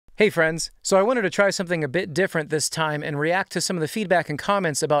Hey friends, so I wanted to try something a bit different this time and react to some of the feedback and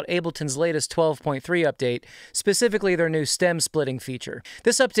comments about Ableton's latest 12.3 update, specifically their new stem splitting feature.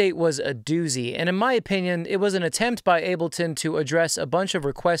 This update was a doozy, and in my opinion, it was an attempt by Ableton to address a bunch of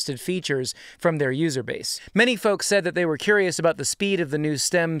requested features from their user base. Many folks said that they were curious about the speed of the new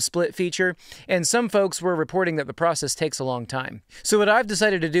stem split feature, and some folks were reporting that the process takes a long time. So what I've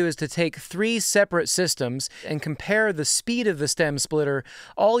decided to do is to take 3 separate systems and compare the speed of the stem splitter,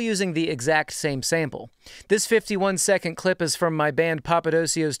 all using the exact same sample. This 51-second clip is from my band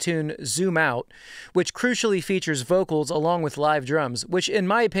Papadosio's tune Zoom Out, which crucially features vocals along with live drums, which in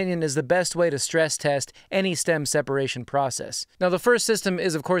my opinion is the best way to stress test any stem separation process. Now the first system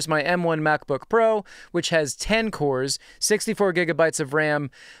is of course my M1 MacBook Pro, which has 10 cores, 64 gigabytes of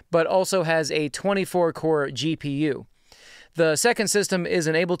RAM, but also has a 24-core GPU. The second system is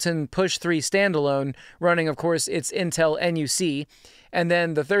an Ableton Push 3 Standalone, running, of course, its Intel NUC. And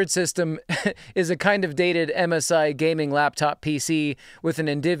then the third system is a kind of dated MSI Gaming laptop PC with an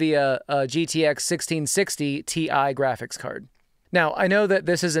NVIDIA GTX 1660 Ti graphics card. Now, I know that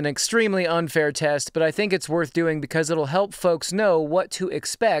this is an extremely unfair test, but I think it's worth doing because it'll help folks know what to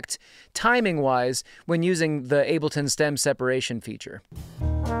expect timing-wise when using the Ableton stem separation feature.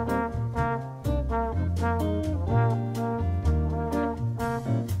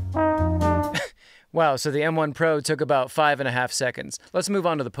 Wow, so the M1 Pro took about 5.5 seconds. Let's move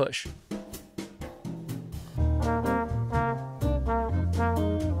on to the Push.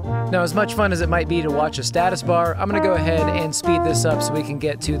 Now, as much fun as it might be to watch a status bar, I'm going to go ahead and speed this up so we can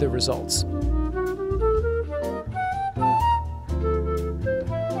get to the results.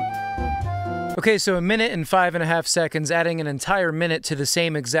 Okay, so 1 minute and 5.5 seconds, adding an entire minute to the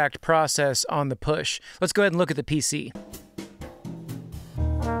same exact process on the Push. Let's go ahead and look at the PC.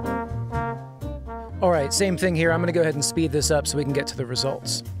 Alright, same thing here. I'm going to go ahead and speed this up so we can get to the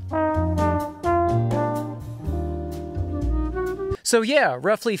results. So yeah,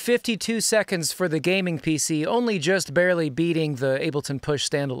 roughly 52 seconds for the gaming PC, only just barely beating the Ableton Push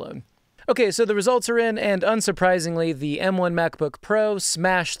Standalone. Okay, so the results are in, and unsurprisingly, the M1 MacBook Pro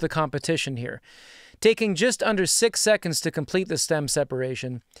smashed the competition here, taking just under 6 seconds to complete the stem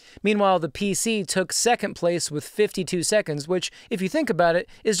separation. Meanwhile, the PC took second place with 52 seconds, which, if you think about it,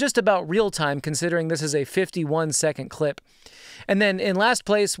 is just about real time considering this is a 51-second clip. And then in last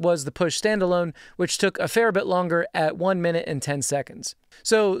place was the Push Standalone, which took a fair bit longer at 1 minute and 10 seconds.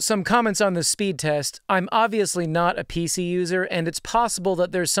 So, some comments on the speed test. I'm obviously not a PC user, and it's possible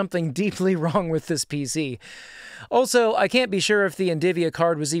that there's something deeply wrong with this PC. Also, I can't be sure if the NVIDIA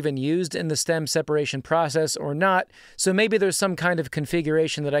card was even used in the stem separation process or not, so maybe there's some kind of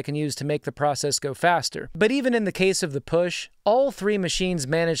configuration that I can use to make the process go faster. But even in the case of the Push, all 3 machines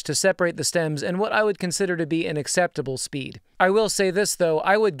managed to separate the stems in what I would consider to be an acceptable speed. I will say this though,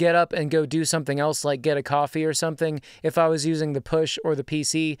 I would get up and go do something else like get a coffee or something if I was using the Push or the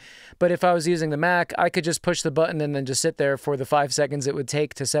PC, but if I was using the Mac, I could just push the button and then just sit there for the 5 seconds it would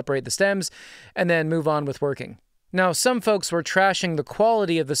take to separate the stems, and then move on with working. Now, some folks were trashing the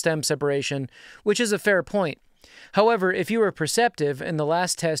quality of the stem separation, which is a fair point. However, if you were perceptive in the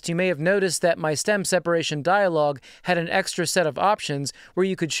last test, you may have noticed that my stem separation dialog had an extra set of options where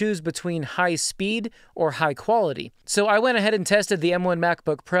you could choose between high speed or high quality. So I went ahead and tested the M1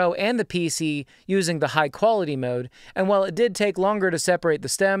 MacBook Pro and the PC using the high quality mode, and while it did take longer to separate the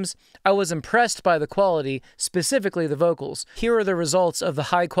stems, I was impressed by the quality, specifically the vocals. Here are the results of the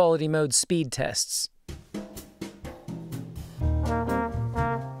high quality mode speed tests.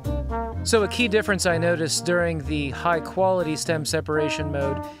 So a key difference I noticed during the high-quality stem separation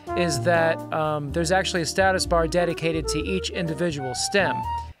mode is that there's actually a status bar dedicated to each individual stem.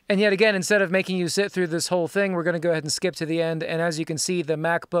 And yet again, instead of making you sit through this whole thing, we're going to go ahead and skip to the end. And as you can see, the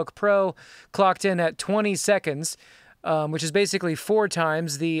MacBook Pro clocked in at 20 seconds, which is basically 4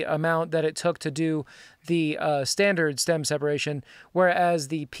 times the amount that it took to do the standard stem separation, whereas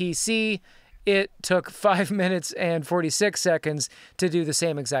the PC, it took 5 minutes and 46 seconds to do the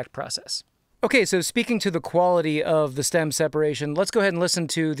same exact process. Okay, so speaking to the quality of the stem separation, let's go ahead and listen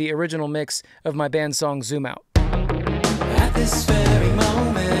to the original mix of my band song Zoom Out. At this very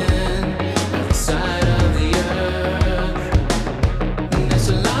moment, at the side of the earth, and it's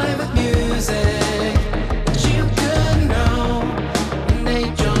alive with music that you could know, and they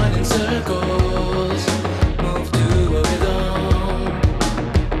join in circles, move to a rhythm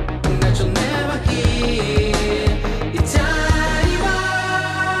that you'll never hear. You tiny one.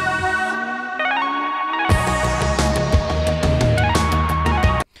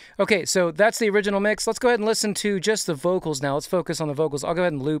 Okay, so that's the original mix. Let's go ahead and listen to just the vocals now. Let's focus on the vocals. I'll go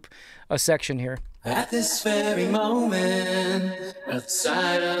ahead and loop a section here. At this very moment,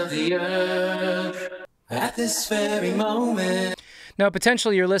 outside of the earth. At this very moment. Now,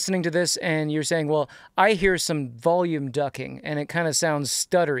 potentially you're listening to this and you're saying, well, I hear some volume ducking and it kind of sounds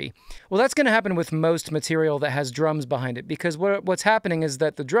stuttery. Well, that's going to happen with most material that has drums behind it, because what's happening is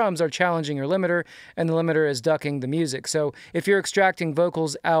that the drums are challenging your limiter and the limiter is ducking the music. So if you're extracting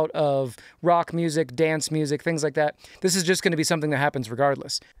vocals out of rock music, dance music, things like that, this is just going to be something that happens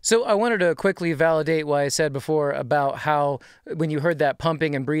regardless. So I wanted to quickly validate what I said before about how when you heard that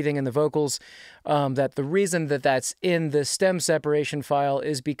pumping and breathing in the vocals, that the reason that that's in the stem separation file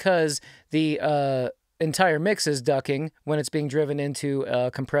is because the entire mix is ducking when it's being driven into a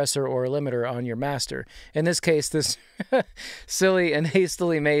compressor or a limiter on your master. In this case, this silly and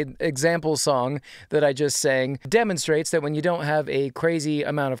hastily made example song that I just sang demonstrates that when you don't have a crazy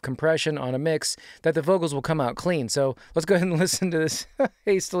amount of compression on a mix, that the vocals will come out clean. So let's go ahead and listen to this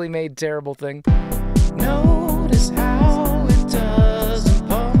hastily made terrible thing. Notice how it doesn't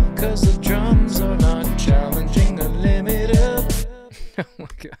pump, 'cause the drums are not challenging a limiter. Oh my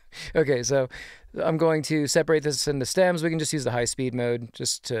God. Okay, so I'm going to separate this into stems. We can just use the high-speed mode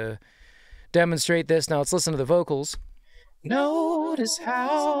just to demonstrate this. Now let's listen to the vocals. Notice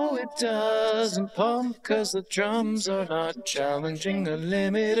how it doesn't pump, 'cause the drums are not challenging a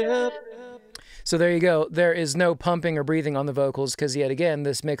limiter. So there you go. There is no pumping or breathing on the vocals because, yet again,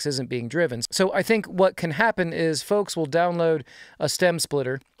 this mix isn't being driven. So I think what can happen is folks will download a stem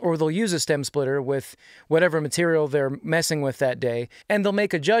splitter, or they'll use a stem splitter with whatever material they're messing with that day, and they'll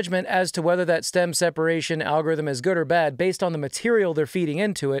make a judgment as to whether that stem separation algorithm is good or bad based on the material they're feeding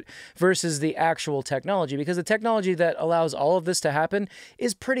into it versus the actual technology, because the technology that allows all of this to happen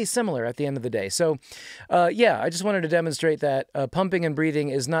is pretty similar at the end of the day. So yeah, I just wanted to demonstrate that pumping and breathing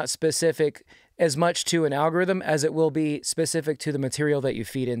is not specific as much to an algorithm as it will be specific to the material that you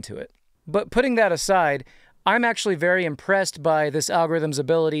feed into it. But putting that aside, I'm actually very impressed by this algorithm's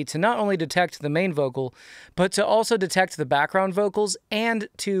ability to not only detect the main vocal, but to also detect the background vocals and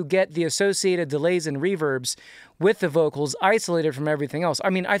to get the associated delays and reverbs with the vocals isolated from everything else. I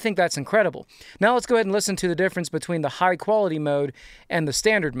mean, I think that's incredible. Now let's go ahead and listen to the difference between the high quality mode and the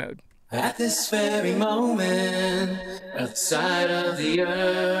standard mode. At this very moment, outside of the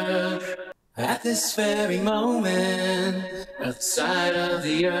earth. At this very moment, outside of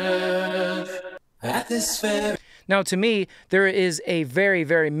the earth. At this very... Now, to me, there is a very,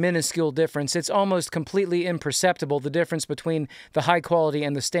 very minuscule difference. It's almost completely imperceptible, the difference between the high quality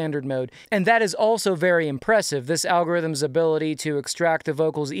and the standard mode. And that is also very impressive, this algorithm's ability to extract the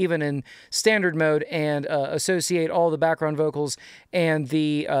vocals even in standard mode and associate all the background vocals and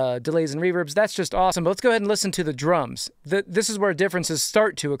the delays and reverbs. That's just awesome. But let's go ahead and listen to the drums. This is where differences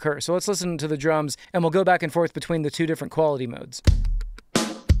start to occur. So let's listen to the drums, and we'll go back and forth between the two different quality modes.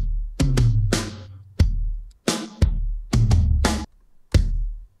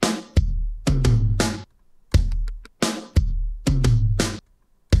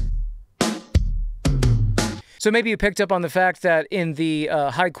 So maybe you picked up on the fact that in the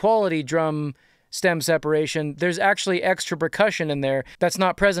high-quality drum stem separation, there's actually extra percussion in there that's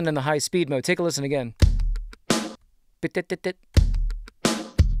not present in the high-speed mode. Take a listen again.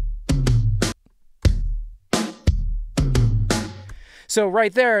 So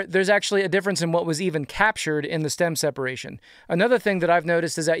right there, there's actually a difference in what was even captured in the stem separation. Another thing that I've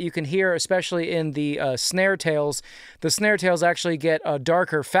noticed is that you can hear, especially in the snare tails, the snare tails actually get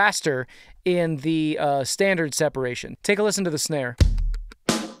darker faster in the standard separation. Take a listen to the snare.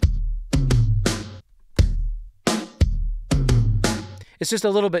 It's just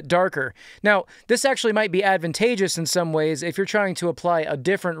a little bit darker. Now, this actually might be advantageous in some ways if you're trying to apply a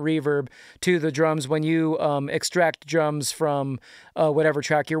different reverb to the drums when you extract drums from whatever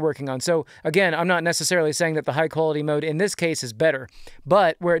track you're working on. So again, I'm not necessarily saying that the high quality mode in this case is better,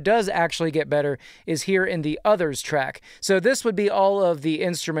 but where it does actually get better is here in the others track. So this would be all of the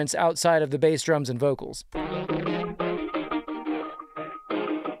instruments outside of the bass drums and vocals.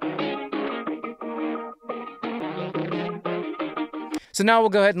 So now we'll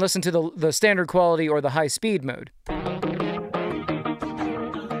go ahead and listen to the standard quality or the high speed mode.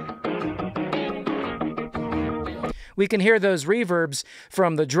 We can hear those reverbs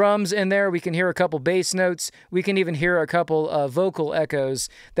from the drums in there. We can hear a couple bass notes. We can even hear a couple vocal echoes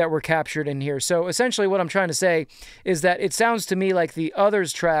that were captured in here. So essentially what I'm trying to say is that it sounds to me like the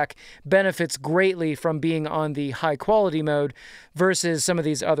others track benefits greatly from being on the high quality mode versus some of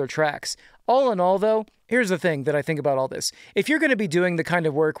these other tracks. All in all, though, here's the thing that I think about all this. If you're going to be doing the kind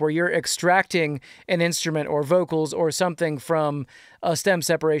of work where you're extracting an instrument or vocals or something from a stem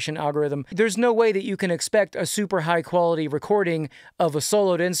separation algorithm, there's no way that you can expect a super high quality recording of a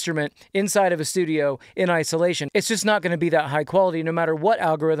soloed instrument inside of a studio in isolation. It's just not going to be that high quality no matter what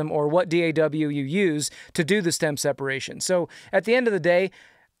algorithm or what DAW you use to do the stem separation. So at the end of the day,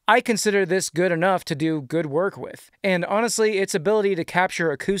 I consider this good enough to do good work with. And honestly, its ability to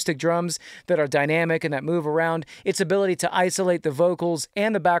capture acoustic drums that are dynamic and that move around, its ability to isolate the vocals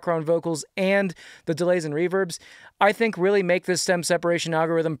and the background vocals and the delays and reverbs, I think really make this stem separation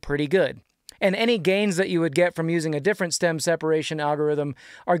algorithm pretty good. And any gains that you would get from using a different stem separation algorithm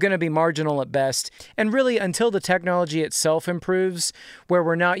are going to be marginal at best. And really, until the technology itself improves, where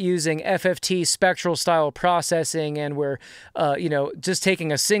we're not using FFT spectral style processing and we're, just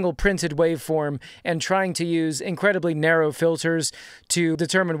taking a single printed waveform and trying to use incredibly narrow filters to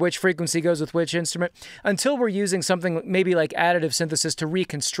determine which frequency goes with which instrument, until we're using something maybe like additive synthesis to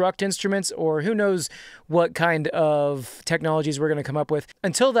reconstruct instruments, or who knows what kind of technologies we're going to come up with,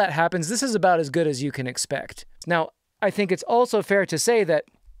 until that happens, this is about as good as you can expect. Now, I think it's also fair to say that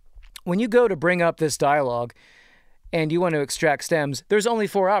when you go to bring up this dialog and you want to extract stems, there's only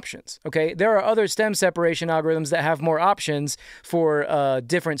 4 options, okay? There are other stem separation algorithms that have more options for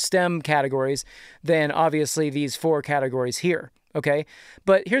different stem categories than obviously these 4 categories here. Okay,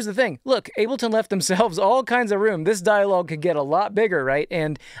 but here's the thing. Look, Ableton left themselves all kinds of room. This dialogue could get a lot bigger, right?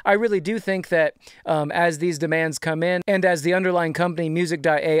 And I really do think that as these demands come in and as the underlying company,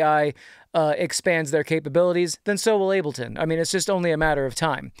 Music.ai, expands their capabilities, then so will Ableton. I mean, it's just only a matter of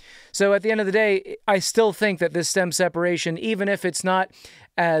time. So at the end of the day, I still think that this stem separation, even if it's not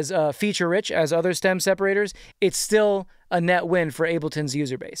as feature-rich as other stem separators, it's still a net win for Ableton's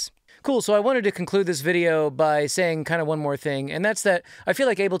user base. Cool, so I wanted to conclude this video by saying kind of one more thing, and that's that I feel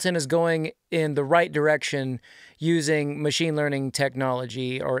like Ableton is going in the right direction using machine learning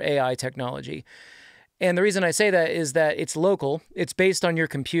technology or AI technology. And the reason I say that is that it's local, it's based on your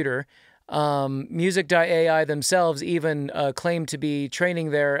computer. Music.ai themselves even claim to be training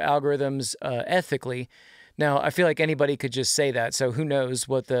their algorithms ethically. Now, I feel like anybody could just say that, so who knows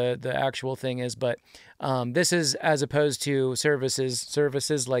what the actual thing is, but this is as opposed to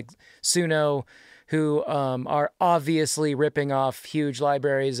services like Suno, who are obviously ripping off huge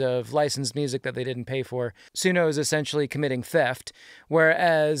libraries of licensed music that they didn't pay for. Suno is essentially committing theft,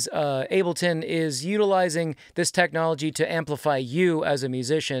 whereas Ableton is utilizing this technology to amplify you as a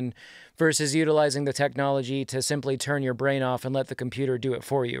musician versus utilizing the technology to simply turn your brain off and let the computer do it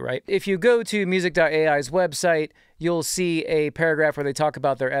for you, right? If you go to Music.ai's website, you'll see a paragraph where they talk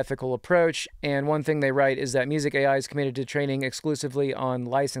about their ethical approach, and one thing they write is that Music.ai is committed to training exclusively on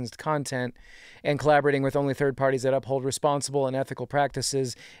licensed content and collaborating with only third parties that uphold responsible and ethical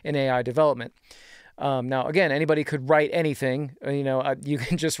practices in AI development. Now, again, anybody could write anything. You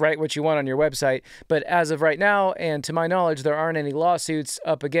can just write what you want on your website. But as of right now, and to my knowledge, there aren't any lawsuits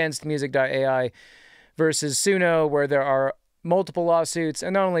up against Music.ai versus Suno, where there are multiple lawsuits.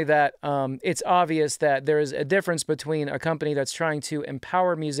 And not only that, it's obvious that there is a difference between a company that's trying to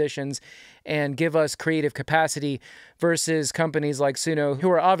empower musicians and give us creative capacity versus companies like Suno,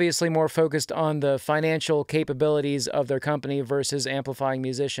 who are obviously more focused on the financial capabilities of their company versus amplifying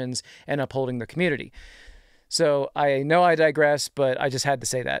musicians and upholding the community. So I know I digress, but I just had to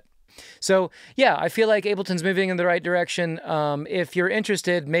say that. So yeah, I feel like Ableton's moving in the right direction. If you're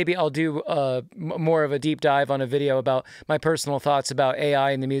interested, maybe I'll do more of a deep dive on a video about my personal thoughts about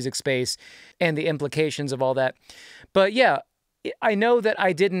AI in the music space and the implications of all that. But yeah, I know that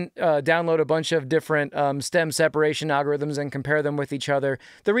I didn't download a bunch of different stem separation algorithms and compare them with each other.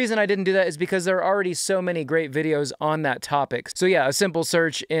 The reason I didn't do that is because there are already so many great videos on that topic. So yeah, a simple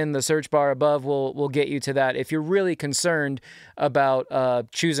search in the search bar above will get you to that if you're really concerned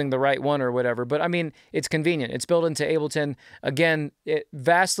about choosing the right one or whatever. But I mean, it's convenient. It's built into Ableton. Again, it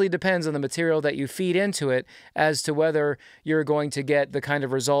vastly depends on the material that you feed into it as to whether you're going to get the kind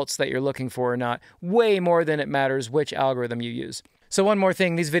of results that you're looking for or not. Way more than it matters which algorithm you use. So one more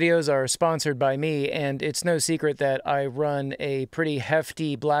thing, these videos are sponsored by me, and it's no secret that I run a pretty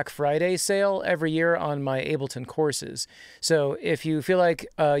hefty Black Friday sale every year on my Ableton courses. So if you feel like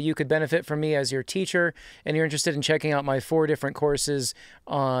you could benefit from me as your teacher, and you're interested in checking out my 4 different courses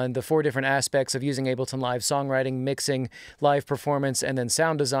on the 4 different aspects of using Ableton Live: songwriting, mixing, live performance, and then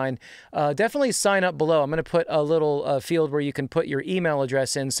sound design, definitely sign up below. I'm going to put a little field where you can put your email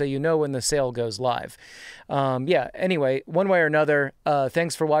address in so you know when the sale goes live. Yeah, anyway, one way or another,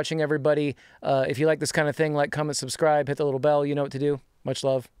 thanks for watching, everybody. If you like this kind of thing, like, comment, subscribe, hit the little bell. You know what to do. Much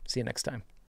love. See you next time.